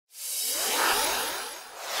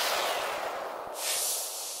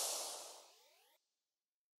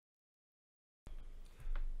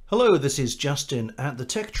Hello, this is Justin at the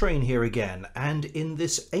Tech Train here again, and in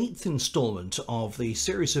this 8th installment of the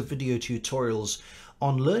series of video tutorials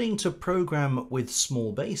on learning to program with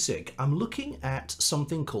Small Basic, I'm looking at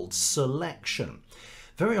something called selection.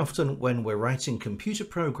 Very often when we're writing computer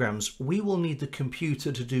programs, we will need the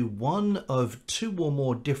computer to do one of two or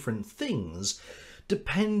more different things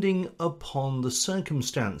depending upon the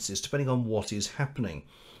circumstances, depending on what is happening.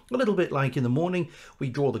 A little bit like in the morning, we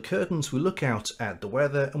draw the curtains, we look out at the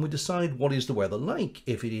weather and we decide what is the weather like.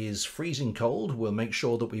 If it is freezing cold, we'll make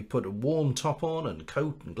sure that we put a warm top on and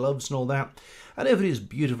coat and gloves and all that. And if it is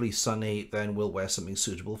beautifully sunny, then we'll wear something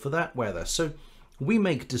suitable for that weather. So we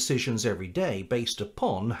make decisions every day based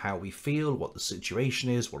upon how we feel, what the situation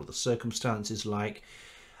is, what are the circumstances like,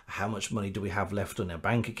 how much money do we have left on our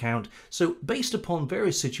bank account. So based upon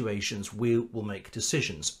various situations, we will make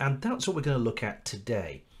decisions. And that's what we're going to look at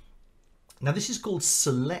today. Now this is called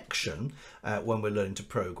selection when we're learning to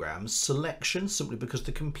program. Selection simply because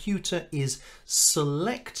the computer is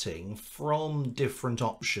selecting from different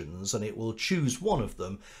options and it will choose one of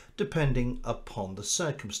them depending upon the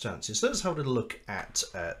circumstances. So let's have a little look at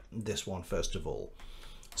this one first of all.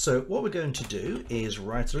 So what we're going to do is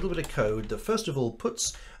write a little bit of code that first of all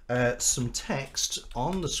puts some text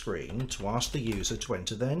on the screen to ask the user to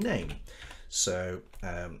enter their name. So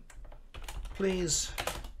please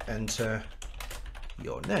enter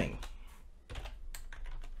your name.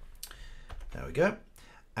 There we go.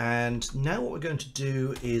 And now what we're going to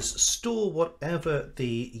do is store whatever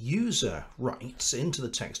the user writes into the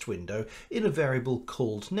text window in a variable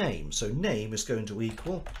called name. So name is going to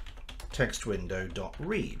equal text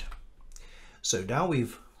window.read. So now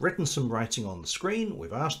we've written some writing on the screen,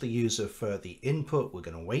 we've asked the user for the input, we're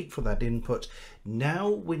going to wait for that input. Now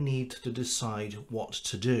we need to decide what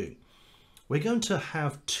to do. We're going to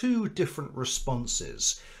have two different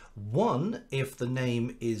responses. One, if the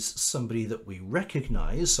name is somebody that we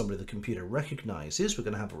recognize, somebody the computer recognizes, we're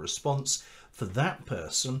going to have a response for that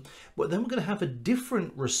person. But then we're going to have a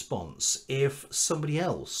different response if somebody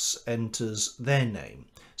else enters their name.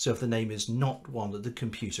 So if the name is not one that the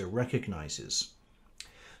computer recognizes.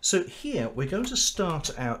 So here we're going to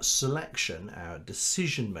start our selection, our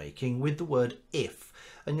decision making with the word if.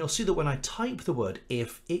 And you'll see that when I type the word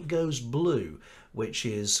if, it goes blue, which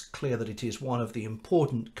is clear that it is one of the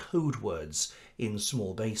important code words in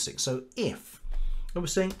Small Basic. So if, and we're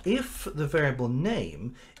saying if the variable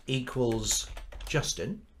name equals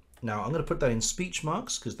Justin. Now I'm going to put that in speech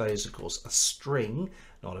marks because that is of course a string,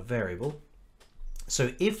 not a variable.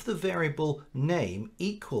 So if the variable name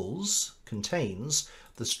contains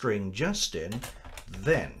the string Justin,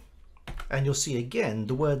 then, and you'll see again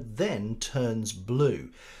the word then turns blue.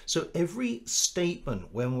 So every statement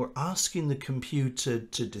when we're asking the computer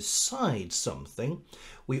to decide something,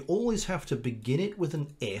 we always have to begin it with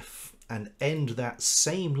an if and end that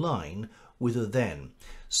same line with a then.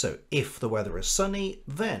 So if the weather is sunny,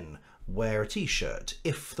 then wear a t-shirt.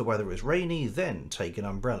 If the weather is rainy, then take an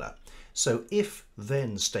umbrella. So if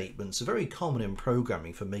then statements are very common in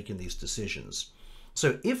programming for making these decisions.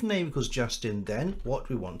 So if name equals Justin, then what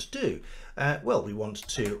we want to do? Well, we want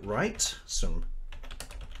to write some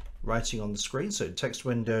writing on the screen. So text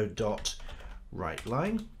window dot write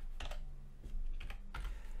line.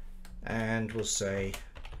 And we'll say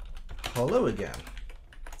hello again.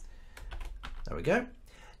 There we go.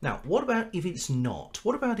 Now, what about if it's not?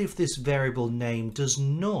 What about if this variable name does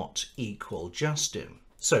not equal Justin?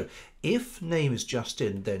 So if name is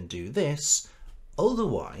Justin, then do this.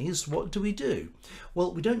 Otherwise, what do we do?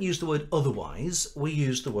 Well, we don't use the word otherwise, we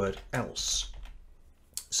use the word else.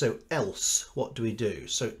 So else, what do we do?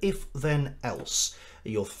 So if, then, else are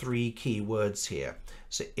your three key words here.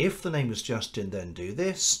 So if the name is Justin, then do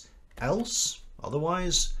this. Else,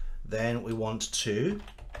 otherwise, then we want to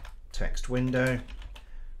text window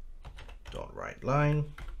dot write line.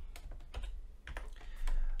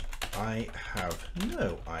 I have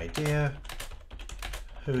no idea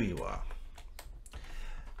who you are.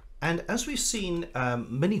 And as we've seen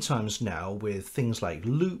many times now with things like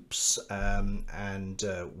loops and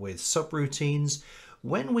with subroutines,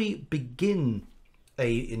 when we begin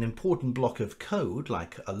an important block of code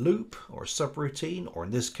like a loop or a subroutine, or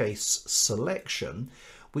in this case selection,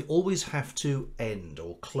 we always have to end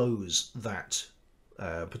or close that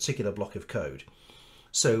particular block of code.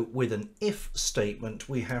 So with an if statement,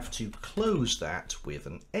 we have to close that with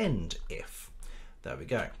an end if. There we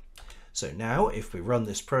go. So now if we run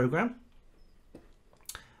this program,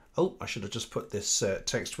 oh, I should have just put this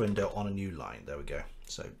text window on a new line. There we go.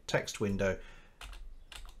 So text window,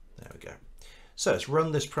 there we go. So let's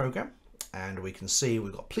run this program and we can see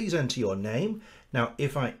we've got please enter your name. Now,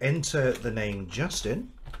 if I enter the name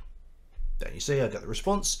Justin, see I get the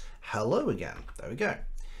response, hello again. There we go.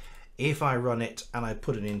 If I run it and I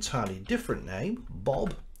put an entirely different name,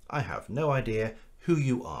 Bob, I have no idea who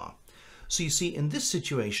you are. So you see, in this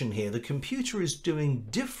situation here, the computer is doing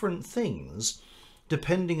different things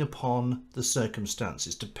depending upon the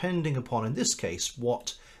circumstances, depending upon, in this case,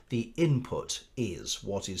 what the input is,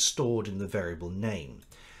 what is stored in the variable name.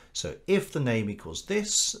 So if the name equals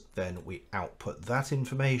this, then we output that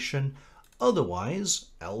information. Otherwise,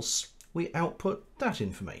 else, we output that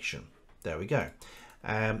information. There we go.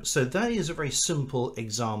 So that is a very simple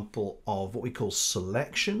example of what we call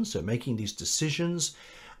selection, so making these decisions.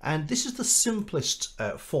 And this is the simplest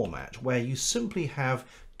format, where you simply have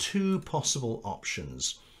two possible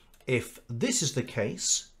options. If this is the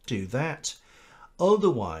case, do that.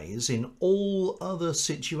 Otherwise, in all other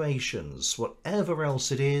situations, whatever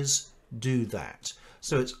else it is, do that.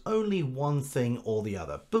 So it's only one thing or the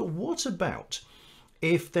other. But what about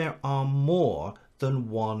if there are more than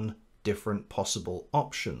one different possible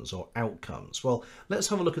options or outcomes? Well, let's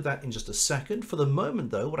have a look at that in just a second. For the moment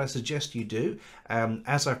though, what I suggest you do,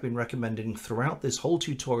 as I've been recommending throughout this whole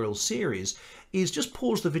tutorial series, is just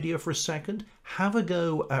pause the video for a second, have a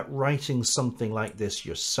go at writing something like this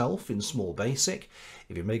yourself in Small Basic.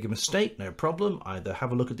 If you make a mistake, no problem, either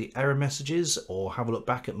have a look at the error messages or have a look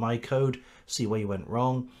back at my code, see where you went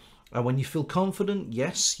wrong. And when you feel confident,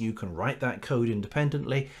 yes, you can write that code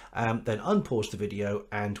independently, then unpause the video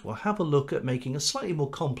and we'll have a look at making a slightly more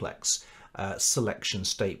complex selection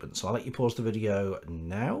statement. So I'll let you pause the video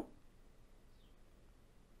now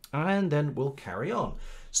and then we'll carry on.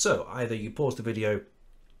 So either you pause the video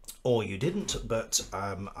or you didn't, but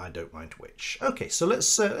I don't mind which. Okay, so let's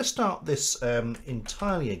start this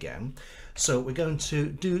entirely again. So we're going to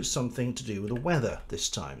do something to do with the weather this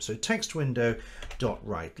time. So text window dot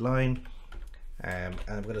write line, and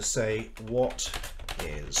I'm going to say, what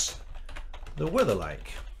is the weather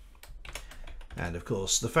like? And of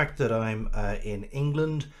course, the fact that I'm in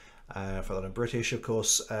England, for that I'm British, of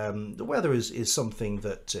course, the weather is something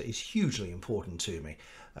that is hugely important to me.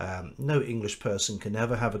 No English person can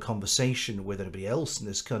ever have a conversation with anybody else in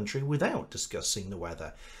this country without discussing the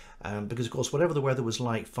weather. Because of course, whatever the weather was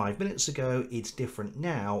like 5 minutes ago, it's different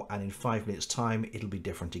now, and in 5 minutes time it'll be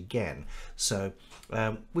different again. So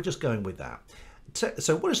we're just going with that.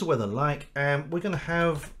 So what is the weather like? We're going to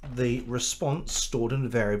have the response stored in a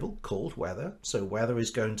variable called weather. So weather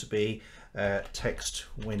is going to be text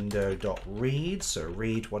window dot read, so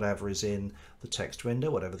read whatever is in the text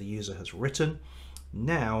window, whatever the user has written.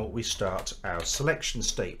 Now we start our selection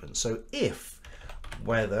statement. So if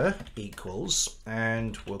weather equals,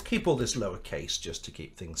 and we'll keep all this lowercase just to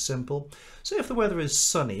keep things simple. So if the weather is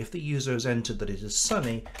sunny, if the user has entered that it is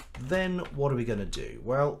sunny, then what are we going to do?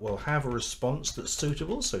 Well, we'll have a response that's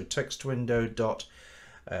suitable. So text window dot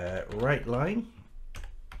write line,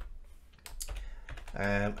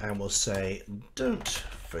 and we'll say, don't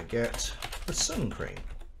forget the sun cream.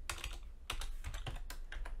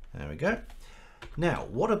 There we go. Now,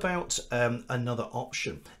 what about another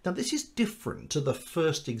option? Now, this is different to the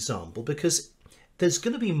first example because there's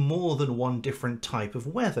going to be more than one different type of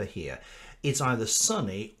weather here. It's either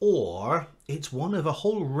sunny or it's one of a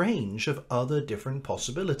whole range of other different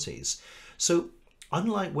possibilities. So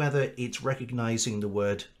unlike whether it's recognizing the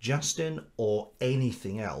word Justin or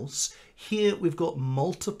anything else, here we've got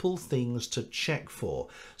multiple things to check for.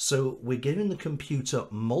 So we're giving the computer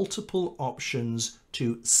multiple options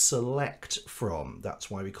to select from.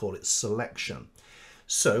 That's why we call it selection.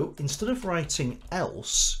 So instead of writing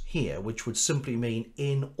else here, which would simply mean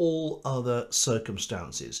in all other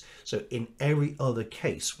circumstances, so in every other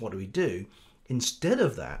case, what do? Instead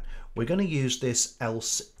of that, we're going to use this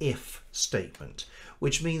else if statement,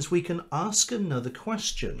 which means we can ask another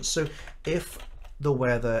question. So if the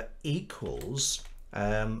weather equals,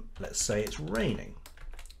 let's say it's raining,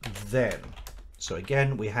 then, so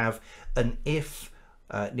again, we have an if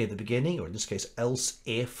near the beginning, or in this case, else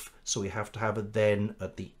if, so we have to have a then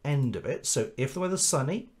at the end of it. So if the weather's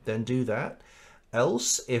sunny, then do that.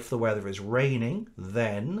 Else, if the weather is raining,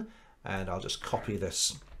 then, and I'll just copy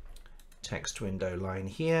this text window line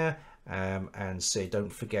here and say,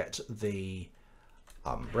 don't forget the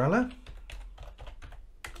umbrella.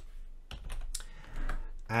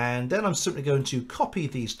 And then I'm simply going to copy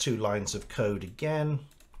these two lines of code again.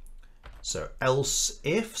 So else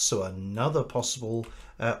if, so another possible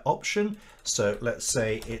option. So let's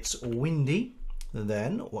say it's windy,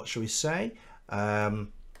 then what should we say? Don't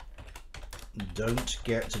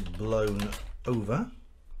get blown over.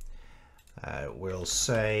 We'll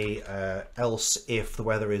say else if the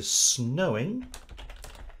weather is snowing,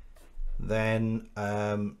 then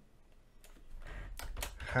have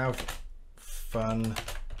fun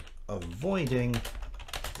avoiding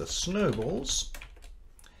the snowballs.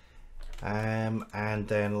 And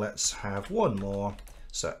then let's have one more.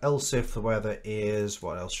 So else if the weather is,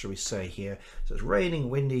 what else should we say here? So it's raining,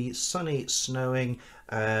 windy, sunny, snowing,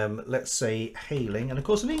 let's say hailing. And of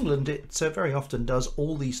course in England it very often does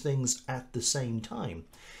all these things at the same time.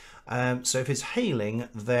 So if it's hailing,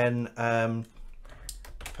 then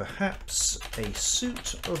perhaps a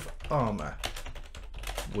suit of armour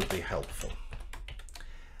would be helpful.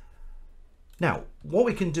 Now, what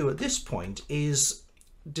we can do at this point is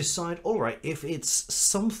decide, all right, if it's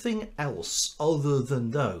something else other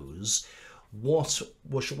than those, what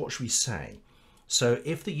should we say? So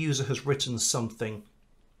if the user has written something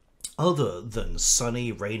other than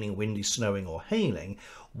sunny, raining, windy, snowing or hailing,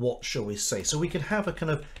 what shall we say? So we can have a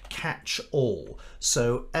kind of catch-all.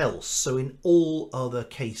 So else, so in all other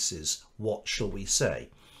cases, what shall we say?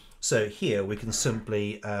 So here we can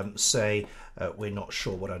simply say we're not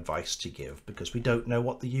sure what advice to give because we don't know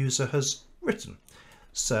what the user has written.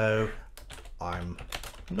 So I'm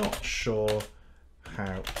not sure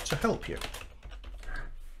how to help you.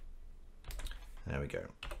 There we go.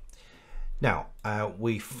 Now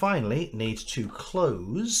we finally need to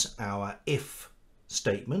close our if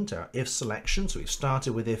statement, our if selection. So we've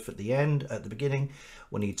started with if at the beginning.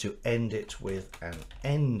 We need to end it with an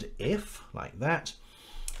end if, like that.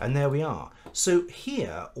 And there we are. So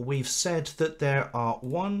here we've said that there are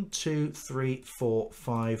 1, 2, 3, 4,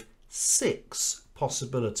 5, 6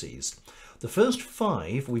 possibilities. The first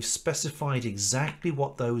 5 we've specified exactly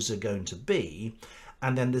what those are going to be,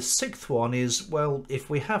 and then the 6th one is, well, if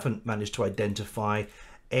we haven't managed to identify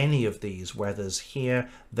any of these weathers here,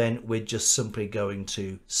 then we're just simply going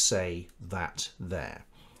to say that there.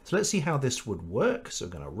 So let's see how this would work. So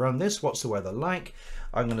I'm going to run this. What's the weather like?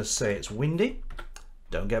 I'm going to say it's windy.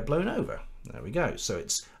 Don't get blown over. There we go. So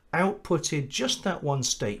it's outputted just that one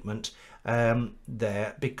statement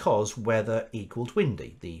there because weather equaled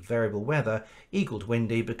windy. The variable weather equaled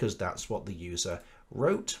windy because that's what the user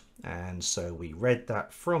wrote. And so we read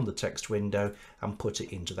that from the text window and put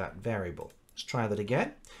it into that variable. Let's try that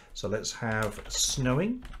again. So let's have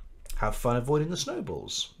snowing. Have fun avoiding the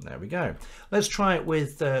snowballs. There we go. Let's try it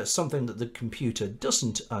with something that the computer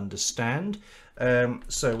doesn't understand.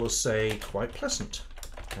 So we'll say quite pleasant,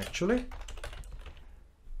 actually.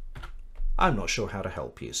 I'm not sure how to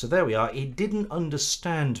help you. So there we are. It didn't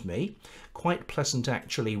understand me. Quite pleasant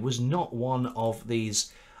actually was not one of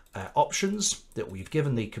these options that we've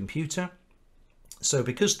given the computer. So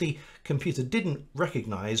because the computer didn't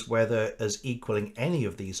recognize weather as equaling any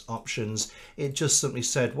of these options, it just simply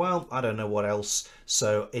said, well, I don't know what else.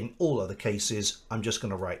 So in all other cases, I'm just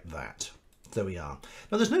going to write that. There we are.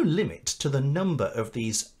 Now there's no limit to the number of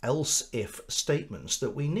these else if statements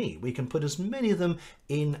that we need. We can put as many of them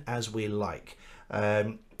in as we like.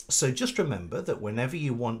 So just remember that whenever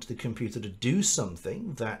you want the computer to do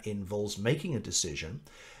something that involves making a decision,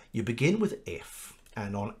 you begin with if.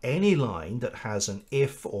 And on any line that has an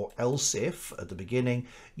if or else if at the beginning,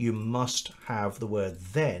 you must have the word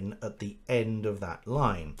then at the end of that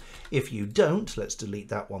line. If you don't, let's delete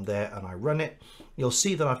that one there and I run it, you'll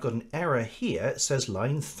see that I've got an error here. It says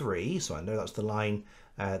line 3, so I know that's the line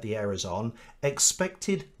the error's on.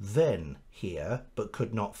 Expected then here, but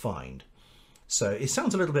could not find. So it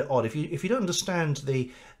sounds a little bit odd. If you don't understand the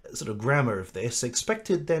sort of grammar of this,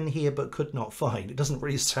 expected then here but could not find, it doesn't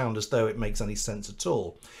really sound as though it makes any sense at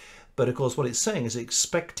all. But of course what it's saying is it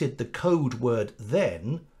expected the code word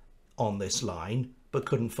then on this line but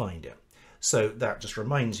couldn't find it. So that just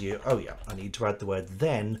reminds you, oh yeah, I need to add the word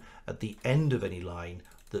then at the end of any line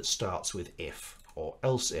that starts with if or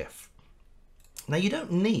else if. Now you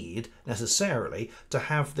don't need necessarily to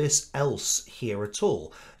have this else here at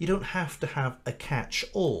all. You don't have to have a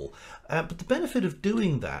catch-all. But the benefit of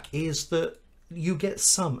doing that is that you get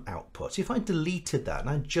some output. If I deleted that and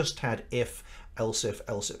I just had if, else if,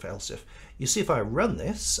 else if, else if, you see if I run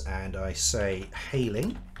this and I say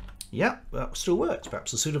hailing, yeah, that still works.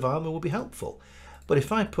 Perhaps a suit of armour will be helpful. But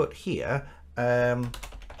if I put here,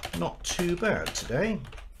 not too bad today,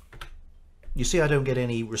 you see I don't get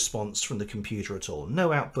any response from the computer at all,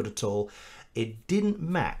 no output at all. It didn't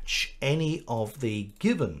match any of the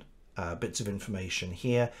given bits of information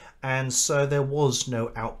here, and so there was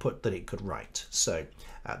no output that it could write. So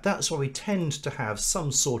that's why we tend to have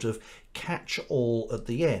some sort of catch-all at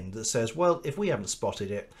the end that says, well, if we haven't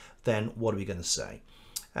spotted it, then what are we going to say?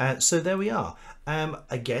 So there we are.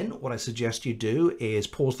 Again, what I suggest you do is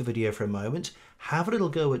pause the video for a moment, have a little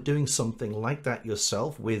go at doing something like that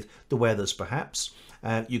yourself with the weathers perhaps.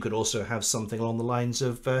 You could also have something along the lines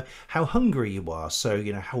of how hungry you are. So,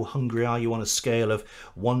 you know, how hungry are you on a scale of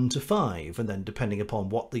 1 to 5? And then depending upon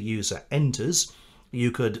what the user enters,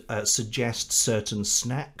 you could suggest certain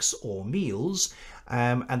snacks or meals,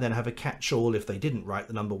 and then have a catch-all. If they didn't write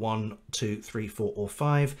the number 1, 2, 3, 4 or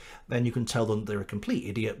 5, then you can tell them they're a complete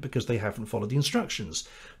idiot because they haven't followed the instructions.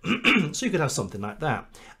 So you could have something like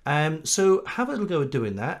that. So have a little go at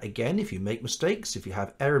doing that. Again, if you make mistakes, if you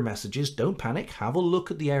have error messages, don't panic. Have a look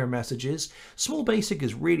at the error messages. Small Basic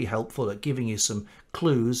is really helpful at giving you some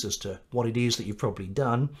clues as to what it is that you've probably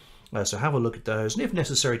done. So have a look at those, and if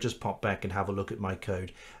necessary, just pop back and have a look at my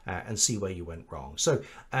code and see where you went wrong. So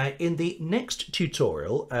in the next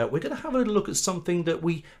tutorial, we're going to have a little look at something that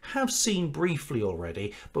we have seen briefly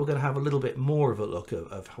already, but we're going to have a little bit more of a look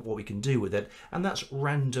of what we can do with it, and that's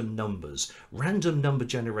random numbers. Random number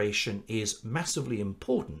generation is massively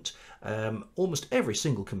important. Almost every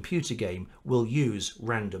single computer game will use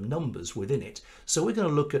random numbers within it. So we're going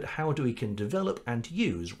to look at how we can develop and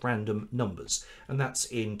use random numbers, and that's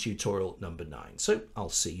in tutorial number 9. So I'll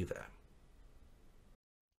see you there.